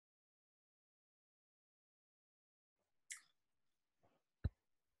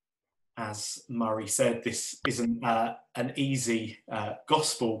As Murray said, this isn't an easy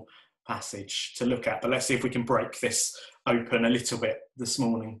gospel passage to look at, but let's see if we can break this open a little bit this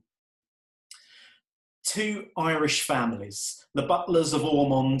morning. Two Irish families, the Butlers of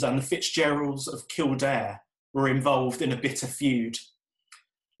Ormond and the Fitzgeralds of Kildare, were involved in a bitter feud.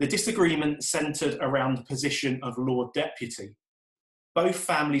 The disagreement centred around the position of Lord Deputy. Both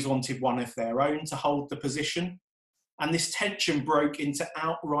families wanted one of their own to hold the position, and this tension broke into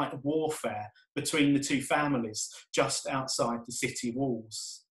outright warfare between the two families just outside the city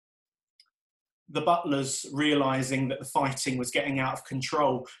walls. The Butlers, realising that the fighting was getting out of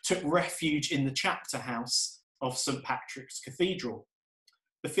control, took refuge in the chapter house of St Patrick's Cathedral.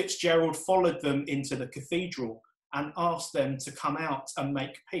 The Fitzgerald followed them into the cathedral and asked them to come out and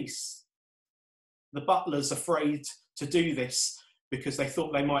make peace. The Butlers, afraid to do this because they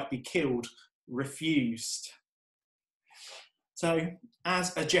thought they might be killed, refused. So,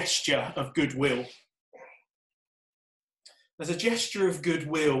 as a gesture of goodwill,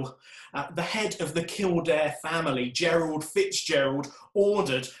 the head of the Kildare family, Gerald Fitzgerald,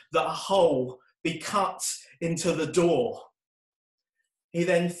 ordered that a hole be cut into the door. He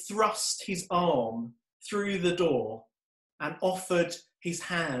then thrust his arm through the door and offered his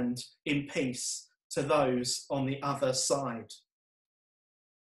hand in peace to those on the other side.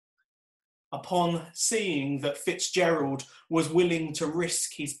 Upon seeing that Fitzgerald was willing to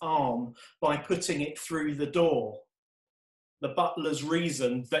risk his arm by putting it through the door, the Butlers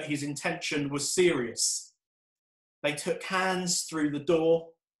reasoned that his intention was serious. They took hands through the door,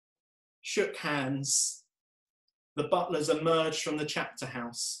 shook hands. The Butlers emerged from the chapter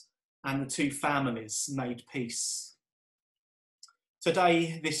house and the two families made peace.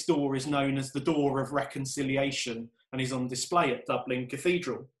 Today, this door is known as the Door of Reconciliation and is on display at Dublin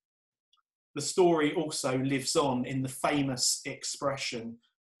Cathedral. The story also lives on in the famous expression,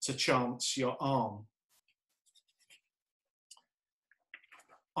 to chance your arm.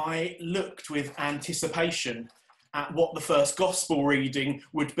 I looked with anticipation at what the first gospel reading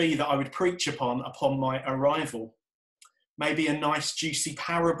would be that I would preach upon my arrival. Maybe a nice juicy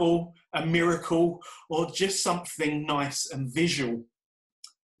parable, a miracle, or just something nice and visual.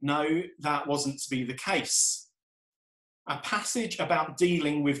 No, that wasn't to be the case. A passage about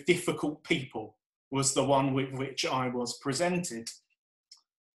dealing with difficult people was the one with which I was presented.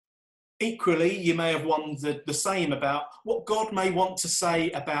 Equally, you may have wondered the same about what God may want to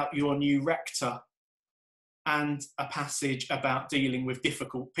say about your new rector, and a passage about dealing with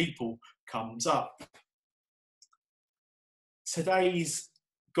difficult people comes up. Today's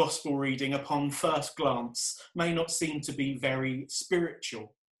gospel reading, upon first glance, may not seem to be very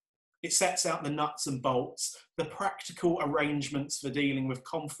spiritual. It sets out the nuts and bolts, the practical arrangements for dealing with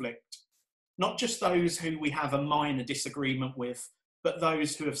conflict, not just those who we have a minor disagreement with, but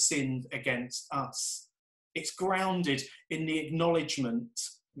those who have sinned against us. It's grounded in the acknowledgement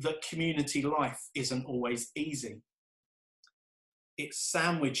that community life isn't always easy. It's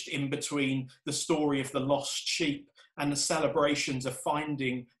sandwiched in between the story of the lost sheep and the celebrations of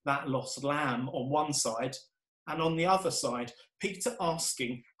finding that lost lamb on one side, and on the other side, Peter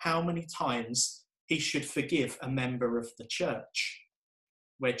asking how many times he should forgive a member of the church,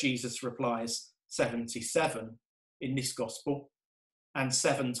 where Jesus replies 77 in this gospel, and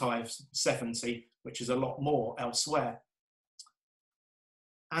 7 times 70, which is a lot more elsewhere.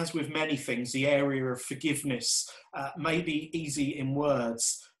 As with many things, the area of forgiveness may be easy in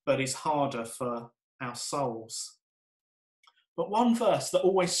words, but is harder for our souls. But one verse that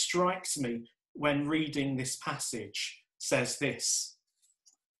always strikes me when reading this passage says this: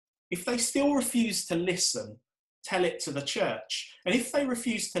 if they still refuse to listen, tell it to the church. And if they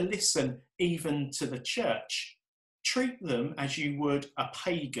refuse to listen even to the church, treat them as you would a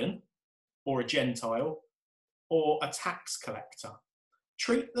pagan or a Gentile or a tax collector.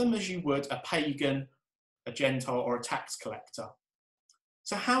 Treat them as you would a pagan, a Gentile or a tax collector.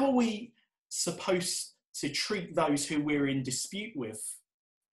 So how are we supposed to treat those who we're in dispute with?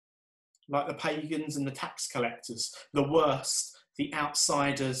 Like the pagans and the tax collectors, the worst, the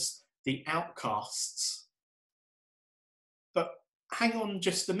outsiders, the outcasts. But hang on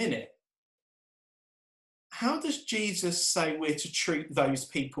just a minute. How does Jesus say we're to treat those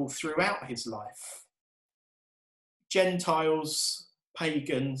people throughout his life? Gentiles,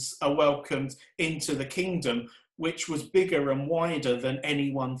 pagans are welcomed into the kingdom, which was bigger and wider than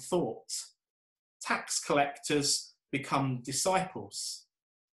anyone thought. Tax collectors become disciples.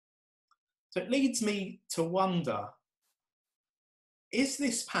 So it leads me to wonder, is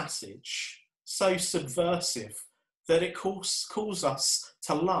this passage so subversive that it calls us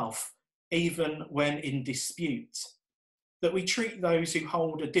to love even when in dispute? that we treat those who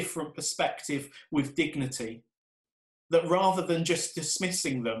hold a different perspective with dignity, that rather than just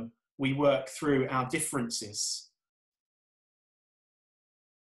dismissing them, we work through our differences.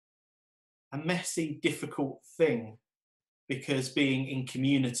 A messy, difficult thing, because being in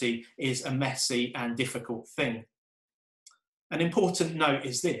community is a messy and difficult thing. An important note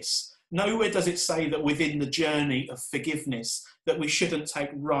is this: nowhere does it say that within the journey of forgiveness that we shouldn't take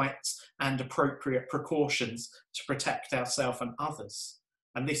right and appropriate precautions to protect ourselves and others.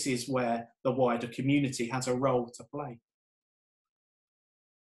 And this is where the wider community has a role to play.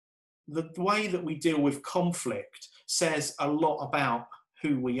 The way that we deal with conflict says a lot about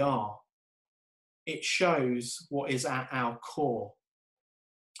who we are. It shows what is at our core.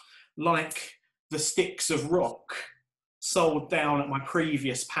 Like the sticks of rock sold down at my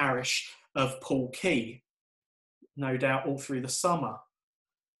previous parish of Paul Key, no doubt all through the summer,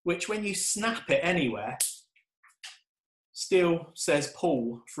 which when you snap it anywhere, still says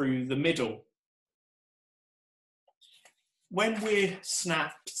Paul through the middle. When we're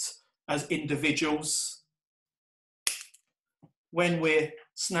snapped as individuals, when we're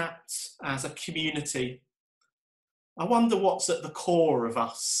snapped as a community, I wonder what's at the core of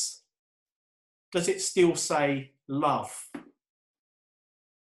us. Does it still say love?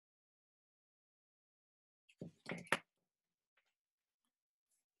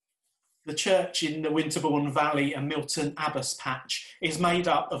 The church in the Winterbourne Valley and Milton Abbas patch is made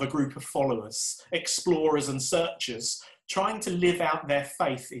up of a group of followers, explorers and searchers, trying to live out their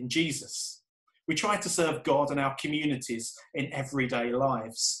faith in Jesus. We try to serve God and our communities in everyday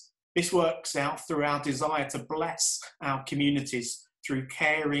lives. This works out through our desire to bless our communities through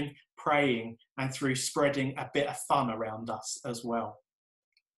caring, praying, and through spreading a bit of fun around us as well.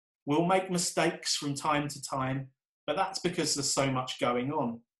 We'll make mistakes from time to time, but that's because there's so much going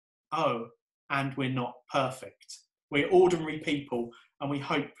on. Oh, and we're not perfect. We're ordinary people, and we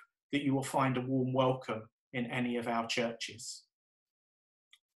hope that you will find a warm welcome in any of our churches.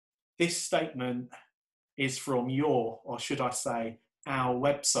 This statement is from your, or should I say, our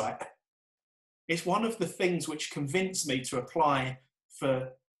website. It's one of the things which convinced me to apply for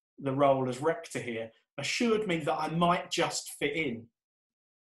the role as rector here, assured me that I might just fit in,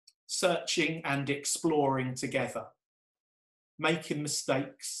 searching and exploring together, making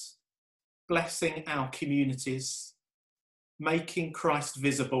mistakes, blessing our communities, making Christ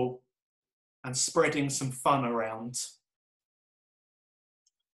visible, and spreading some fun around.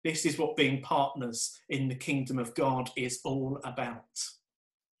 This is what being partners in the kingdom of God is all about.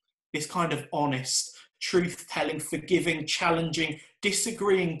 This kind of honest, truth-telling, forgiving, challenging,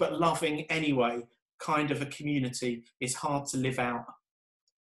 disagreeing but loving anyway kind of a community is hard to live out.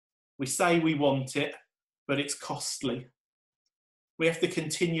 We say we want it, but it's costly. We have to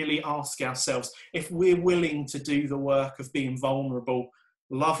continually ask ourselves if we're willing to do the work of being vulnerable,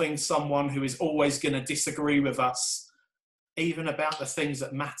 loving someone who is always going to disagree with us, even about the things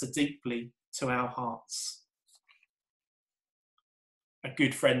that matter deeply to our hearts. A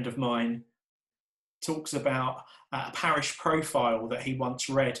good friend of mine talks about a parish profile that he once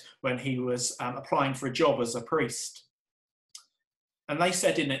read when he was applying for a job as a priest. And they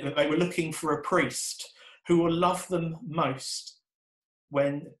said in it that they were looking for a priest who will love them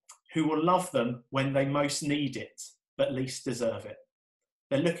when they most need it, but least deserve it.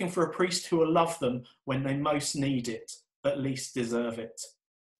 They're looking for a priest who will love them when they most need it, but least deserve it.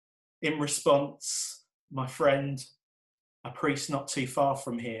 In response, my friend, a priest not too far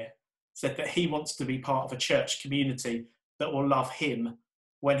from here, said that he wants to be part of a church community that will love him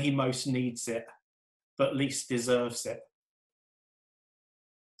when he most needs it, but least deserves it.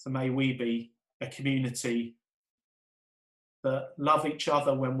 So may we be a community that love each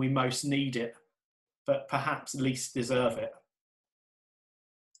other when we most need it, but perhaps least deserve it.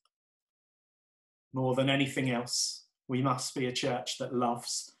 More than anything else, we must be a church that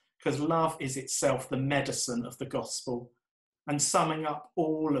loves, because love is itself the medicine of the gospel, and summing up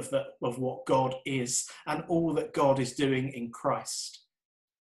all of what God is and all that God is doing in Christ.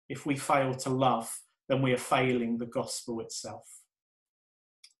 If we fail to love, then we are failing the gospel itself.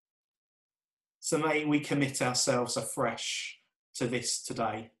 So may we commit ourselves afresh to this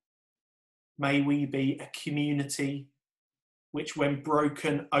today. May we be a community which, when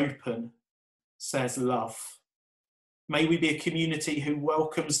broken open, says love. May we be a community who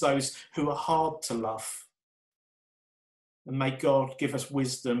welcomes those who are hard to love. And may God give us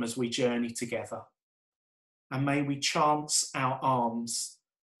wisdom as we journey together. And may we chance our arms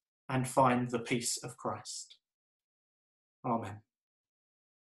and find the peace of Christ. Amen.